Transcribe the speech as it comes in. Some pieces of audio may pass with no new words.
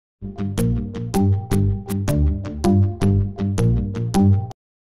Good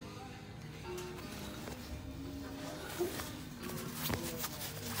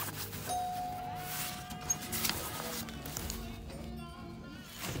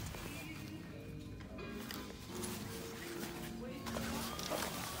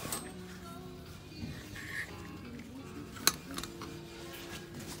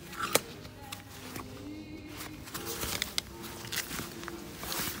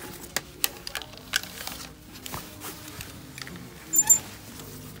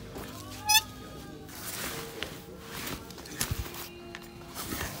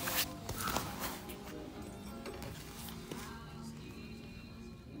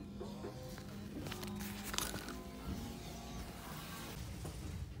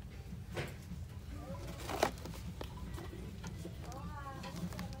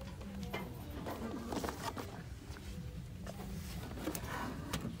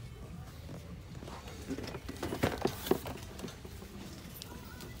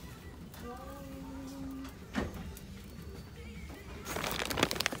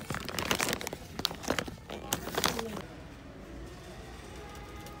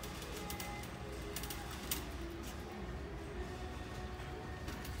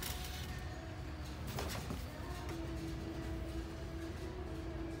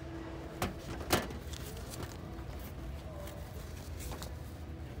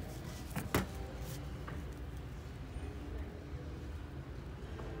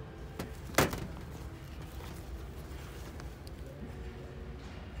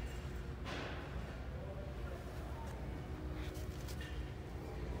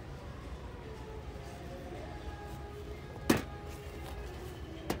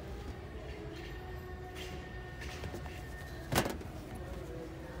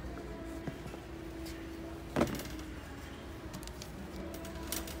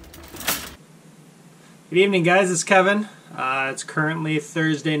evening, guys. It's Kevin. It's currently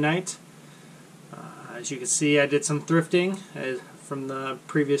Thursday night. As you can see, I did some thrifting from the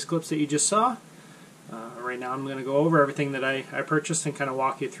previous clips that you just saw. Right now I'm going to go over everything that I purchased and kind of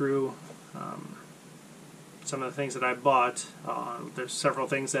walk you through some of the things that I bought. There's several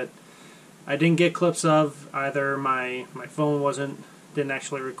things that I didn't get clips of. Either my phone didn't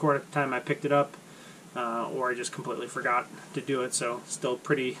actually record at the time I picked it up, or I just completely forgot to do it. So still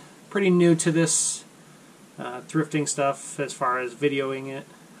pretty new to this thrifting stuff as far as videoing it.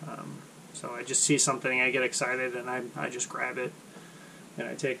 So I just see something, I get excited, and I just grab it and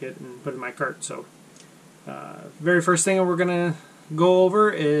I take it and put it in my cart. So very first thing we're gonna go over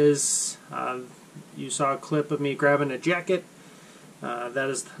is you saw a clip of me grabbing a jacket. That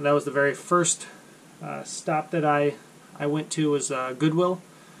was the very first stop that I went to, was Goodwill,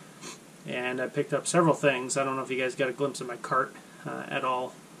 and I picked up several things. I don't know if you guys got a glimpse of my cart at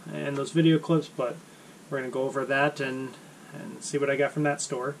all in those video clips, but we're going to go over that and see what I got from that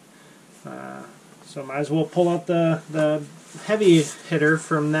store. So might as well pull out the heavy hitter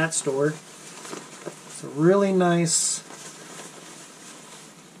from that store. It's a really nice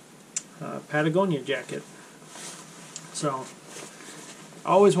Patagonia jacket. So I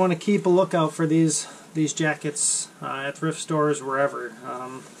always want to keep a lookout for these jackets at thrift stores, wherever,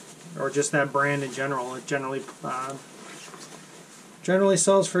 or just that brand in general. It generally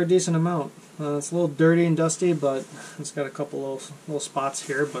sells for a decent amount. It's a little dirty and dusty, but it's got a couple little spots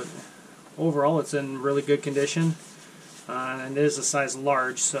here, but overall it's in really good condition, and it is a size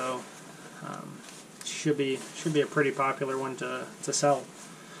large, so should be a pretty popular one to sell.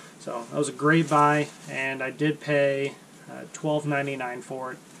 So that was a great buy, and I did pay $12.99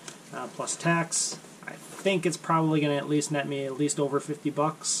 for it plus tax. I think it's probably going to at least net me at least over 50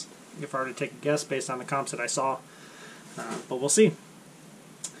 bucks if I were to take a guess based on the comps that I saw, but we'll see.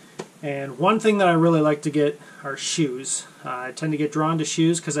 And one thing that I really like to get are shoes. I tend to get drawn to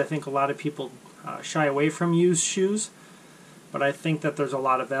shoes because I think a lot of people shy away from used shoes, but I think that there's a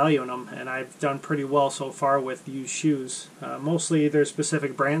lot of value in them, and I've done pretty well so far with used shoes. Mostly there's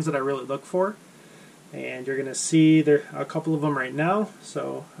specific brands that I really look for, and you're going to see there a couple of them right now.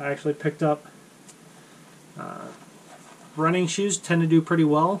 So I actually picked up running shoes, tend to do pretty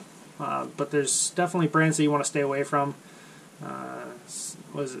well, but there's definitely brands that you want to stay away from.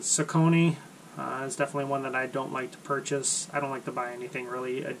 Was it Saucony? It's definitely one that I don't like to purchase. I don't like to buy anything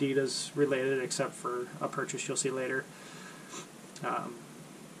really Adidas related except for a purchase you'll see later.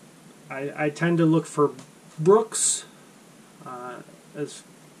 I tend to look for Brooks as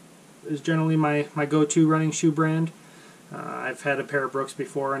generally my go-to running shoe brand. I've had a pair of Brooks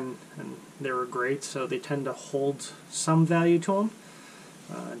before, and they were great, so they tend to hold some value to them.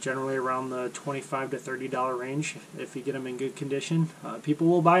 generally around the $25 to $30 range if you get them in good condition. People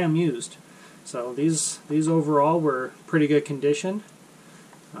will buy them used. So these overall were pretty good condition.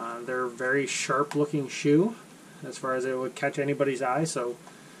 They're a very sharp looking shoe as far as it would catch anybody's eye. So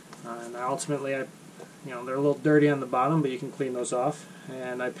and ultimately, they're a little dirty on the bottom, but you can clean those off.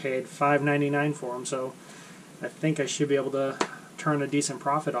 And I paid $5.99 for them, so I think I should be able to turn a decent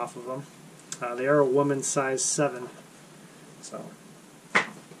profit off of them. They are a woman's size 7. So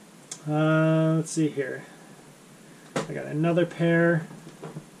let's see here. I got another pair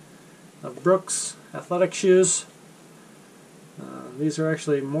of Brooks athletic shoes. These are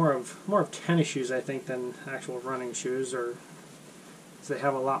actually more of tennis shoes, I think, than actual running shoes, or they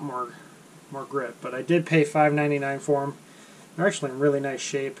have a lot more grip. But I did pay $5.99 for them. They're actually in really nice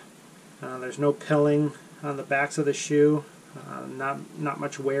shape. There's no pilling on the backs of the shoe. Not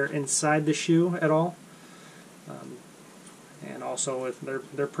much wear inside the shoe at all. And also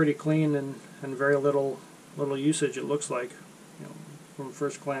they're pretty clean and very little usage. It looks like, from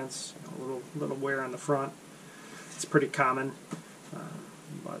first glance, little wear on the front. It's pretty common.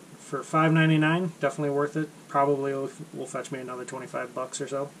 But for $5.99, definitely worth it. Probably will fetch me another $25 or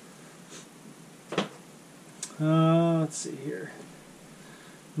so. Let's see here.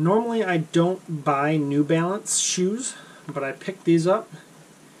 Normally I don't buy New Balance shoes, but I picked these up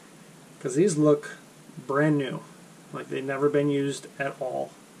because these look brand new, like they've never been used at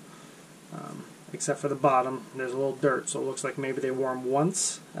all, except for the bottom. There's a little dirt, so it looks like maybe they wore them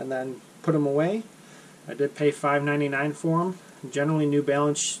once and then put them away. I did pay $5.99 for them. Generally, New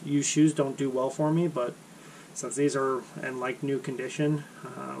Balance used shoes don't do well for me, but since these are in like new condition,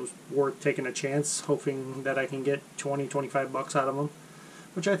 it was worth taking a chance, hoping that I can get $20-25 out of them,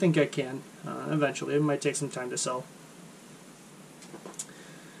 which I think I can eventually. It might take some time to sell.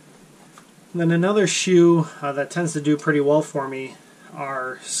 And then another shoe that tends to do pretty well for me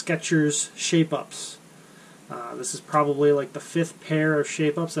are Skechers Shape Ups. This is probably like the 5th pair of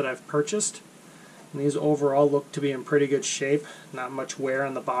Shape Ups that I've purchased. And these overall look to be in pretty good shape. Not much wear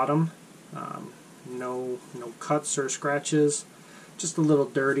on the bottom. No cuts or scratches. Just a little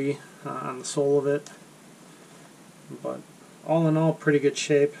dirty on the sole of it. But all in all, pretty good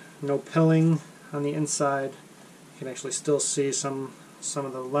shape. No pilling on the inside. You can actually still see some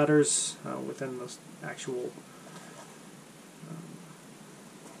of the letters within the actual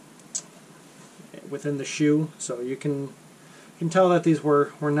within the shoe. So you can tell that these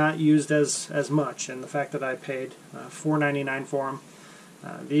were not used as much, and the fact that I paid $4.99 for them,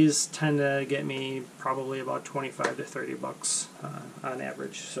 these tend to get me probably about $25 to $30 on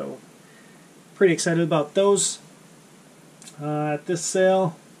average. So pretty excited about those. At this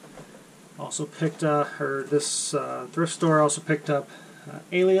sale, also picked this thrift store also picked up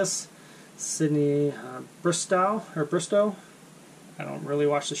Alias, Sydney Bristow. I don't really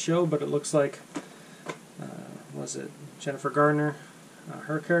watch the show, but it looks like was it Jennifer Gardner,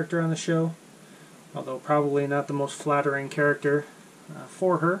 her character on the show, although probably not the most flattering character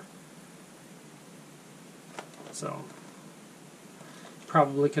for her. So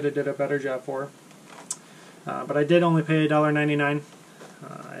probably could have did a better job for her. But I did only pay $1.99.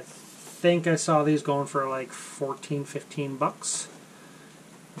 I think I saw these going for like $14-15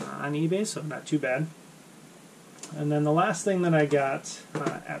 on eBay, so not too bad. And then the last thing that I got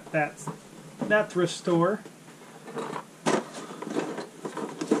at that thrift store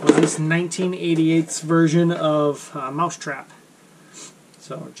was this 1988's version of Mousetrap.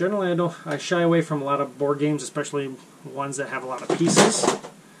 So generally I shy away from a lot of board games, especially ones that have a lot of pieces.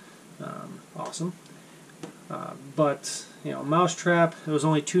 Awesome. But Mousetrap, it was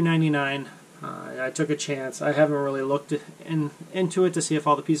only $2.99. I took a chance. I haven't really looked into it to see if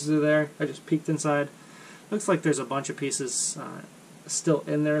all the pieces are there. I just peeked inside. Looks like there's a bunch of pieces still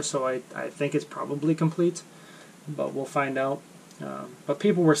in there, so I think it's probably complete, but we'll find out. But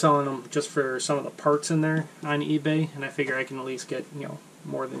people were selling them just for some of the parts in there on eBay, and I figure I can at least get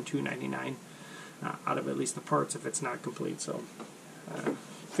more than $2.99 out of at least the parts if it's not complete. So I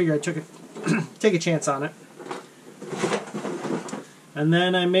figure I'd take a chance on it. And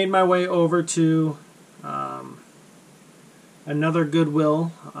then I made my way over to another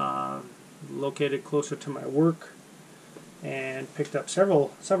Goodwill located closer to my work, and picked up several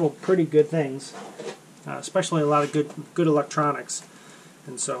pretty good things, especially a lot of good electronics.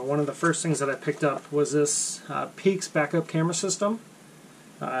 And so one of the first things that I picked up was this Peaks backup camera system.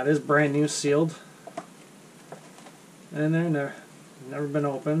 It is brand new, sealed, and they're never been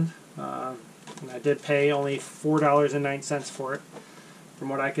opened. And I did pay only $4.09 for it. From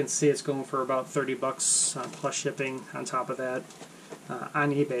what I can see, it's going for about $30 plus shipping on top of that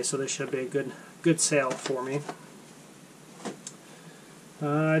on eBay. So this should be a good sale for me.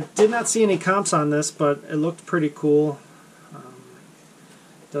 I did not see any comps on this, but it looked pretty cool.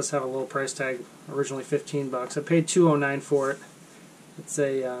 It does have a little price tag, originally 15 bucks. I paid $2.09 for it. It's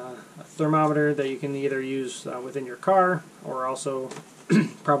a thermometer that you can either use within your car or also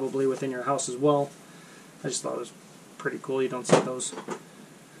probably within your house as well. I just thought it was pretty cool. You don't see those.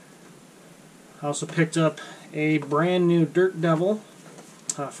 I also picked up a brand new Dirt Devil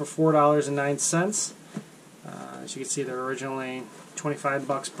for $4.09. As you can see, they're originally 25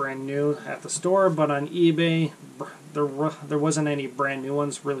 bucks brand new at the store, but on eBay there wasn't any brand new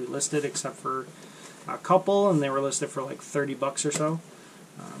ones really listed except for a couple, and they were listed for like 30 bucks or so.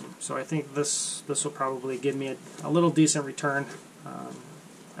 So I think this will probably give me a little decent return.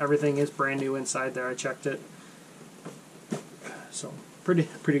 Everything is brand new inside there. I checked it, so pretty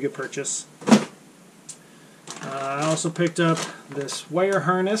good purchase. I also picked up this wire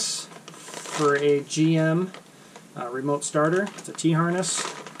harness for a GM remote starter. It's a T-harness.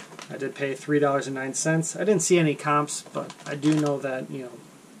 I did pay $3.09. I didn't see any comps, but I do know that, you know,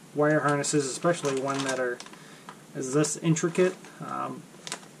 wire harnesses, especially one that is this intricate,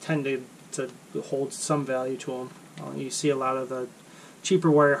 tend to hold some value to them. You see a lot of the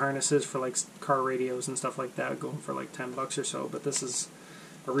cheaper wire harnesses for like car radios and stuff like that going for like 10 bucks or so, but this is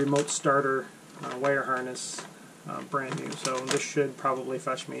a remote starter wire harness, brand new, so this should probably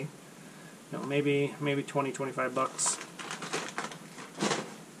fetch me, you know, maybe 20-25 bucks.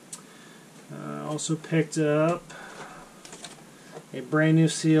 Also picked up a brand new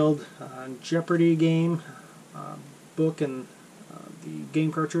sealed Jeopardy game book and the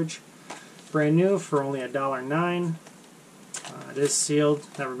game cartridge, brand new for only $1.09. It is sealed,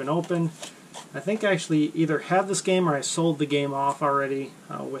 never been opened. I think I actually either have this game or I sold the game off already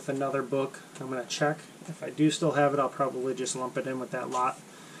with another book. I'm going to check. If I do still have it, I'll probably just lump it in with that lot.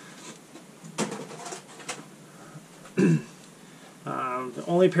 The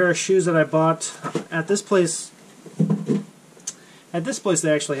only pair of shoes that I bought at this place,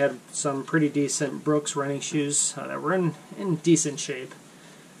 they actually had some pretty decent Brooks running shoes that were in decent shape.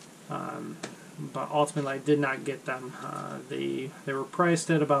 But ultimately I did not get them. They were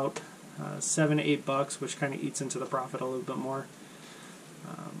priced at about $7 to $8, which kind of eats into the profit a little bit more.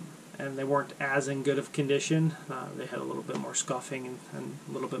 And they weren't as in good of condition. They had a little bit more scuffing and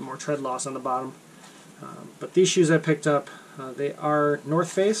a little bit more tread loss on the bottom. But these shoes I picked up, they are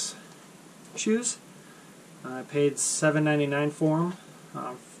North Face shoes. I paid $7.99 for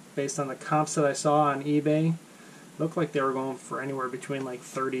them. Based on the comps that I saw on eBay, looked like they were going for anywhere between like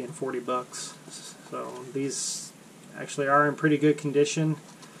 30 and 40 bucks. So these actually are in pretty good condition.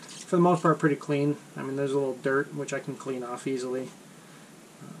 For the most part, pretty clean. I mean, there's a little dirt which I can clean off easily.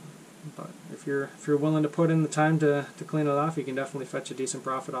 But if you're willing to put in the time to clean it off, you can definitely fetch a decent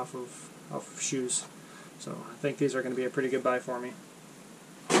profit off of shoes. So I think these are going to be a pretty good buy for me.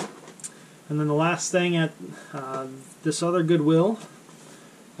 And then the last thing at this other Goodwill,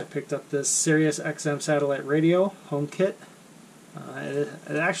 I picked up this Sirius XM satellite radio home kit. It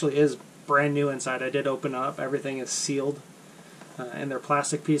actually is brand new inside. I did open up. Everything is sealed and they're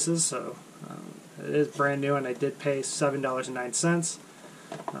plastic pieces, so it is brand new, and I did pay $7.09.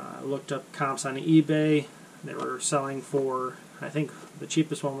 I looked up comps on eBay. They were selling for, I think the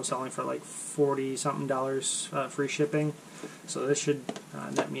cheapest one was selling for like $40-something free shipping. So this should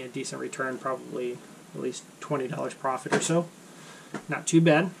net me a decent return, probably at least $20 profit or so. Not too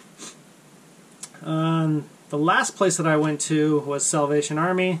bad. The last place that I went to was Salvation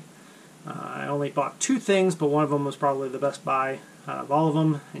Army. I only bought two things, but one of them was probably the best buy out of all of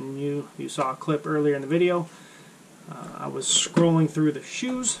them, and you saw a clip earlier in the video. I was scrolling through the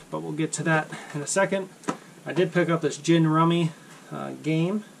shoes, but we'll get to that in a second. I did pick up this Gin Rummy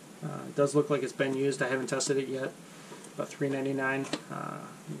game. It does look like it's been used. I haven't tested it yet. About $3.99.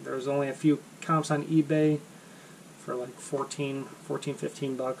 There's only a few comps on eBay for like 14,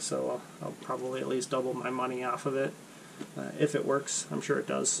 15 bucks, so I'll probably at least double my money off of it if it works. I'm sure it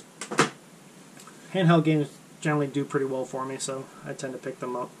does. Handheld games generally do pretty well for me, so I tend to pick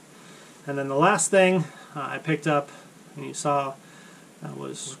them up. And then the last thing I picked up, and you saw, I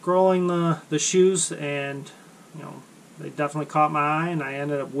was scrolling the shoes, and you know, they definitely caught my eye, and I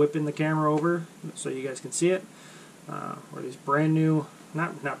ended up whipping the camera over so you guys can see it. Were these brand new,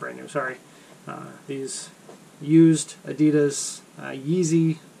 not brand new, sorry, these used Adidas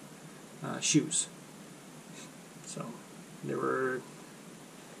Yeezy shoes. So they were a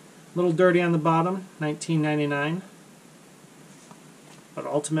little dirty on the bottom, $19.99. But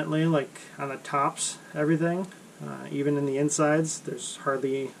ultimately, like on the tops, everything, even in the insides, there's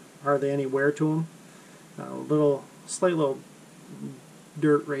hardly any wear to them. Slight little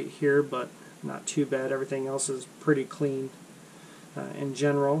dirt right here, but not too bad. Everything else is pretty clean. in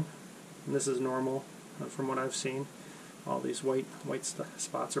general. And this is normal from what I've seen. All these white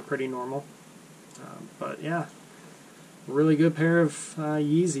spots are pretty normal. But yeah, really good pair of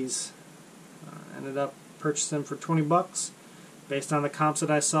Yeezys. Ended up purchasing for 20 bucks. Based on the comps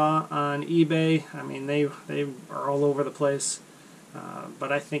that I saw on eBay, I mean they are all over the place.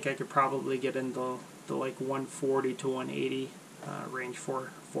 But I think I could probably get into the like 140 to 180 range for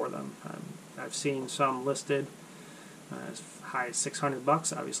them. I've seen some listed as high as 600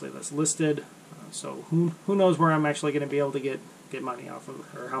 bucks. Obviously that's listed, so who knows where I'm actually going to be able to get money off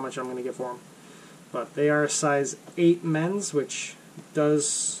of, or how much I'm going to get for them. But they are a size 8 men's, which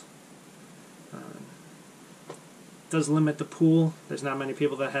does limit the pool. There's not many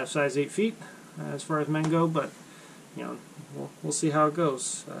people that have size 8 feet as far as men go, but you know, we'll see how it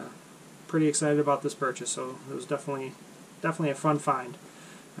goes. Pretty excited about this purchase, so it was definitely a fun find.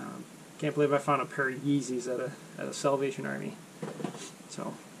 Can't believe I found a pair of Yeezys at a Salvation Army.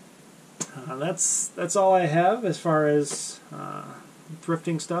 So that's all I have as far as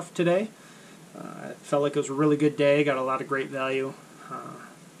thrifting stuff today. I felt like it was a really good day. Got a lot of great value.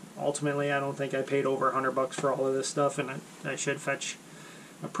 Ultimately, I don't think I paid over $100 for all of this stuff, and I should fetch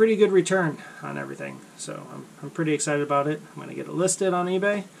a pretty good return on everything. So I'm pretty excited about it. I'm going to get it listed on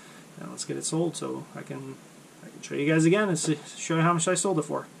eBay, and let's get it sold so I can show you guys again and show you how much I sold it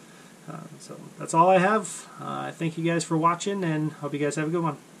for. So that's all I have. Thank you guys for watching, and hope you guys have a good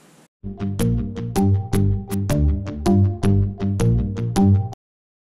one.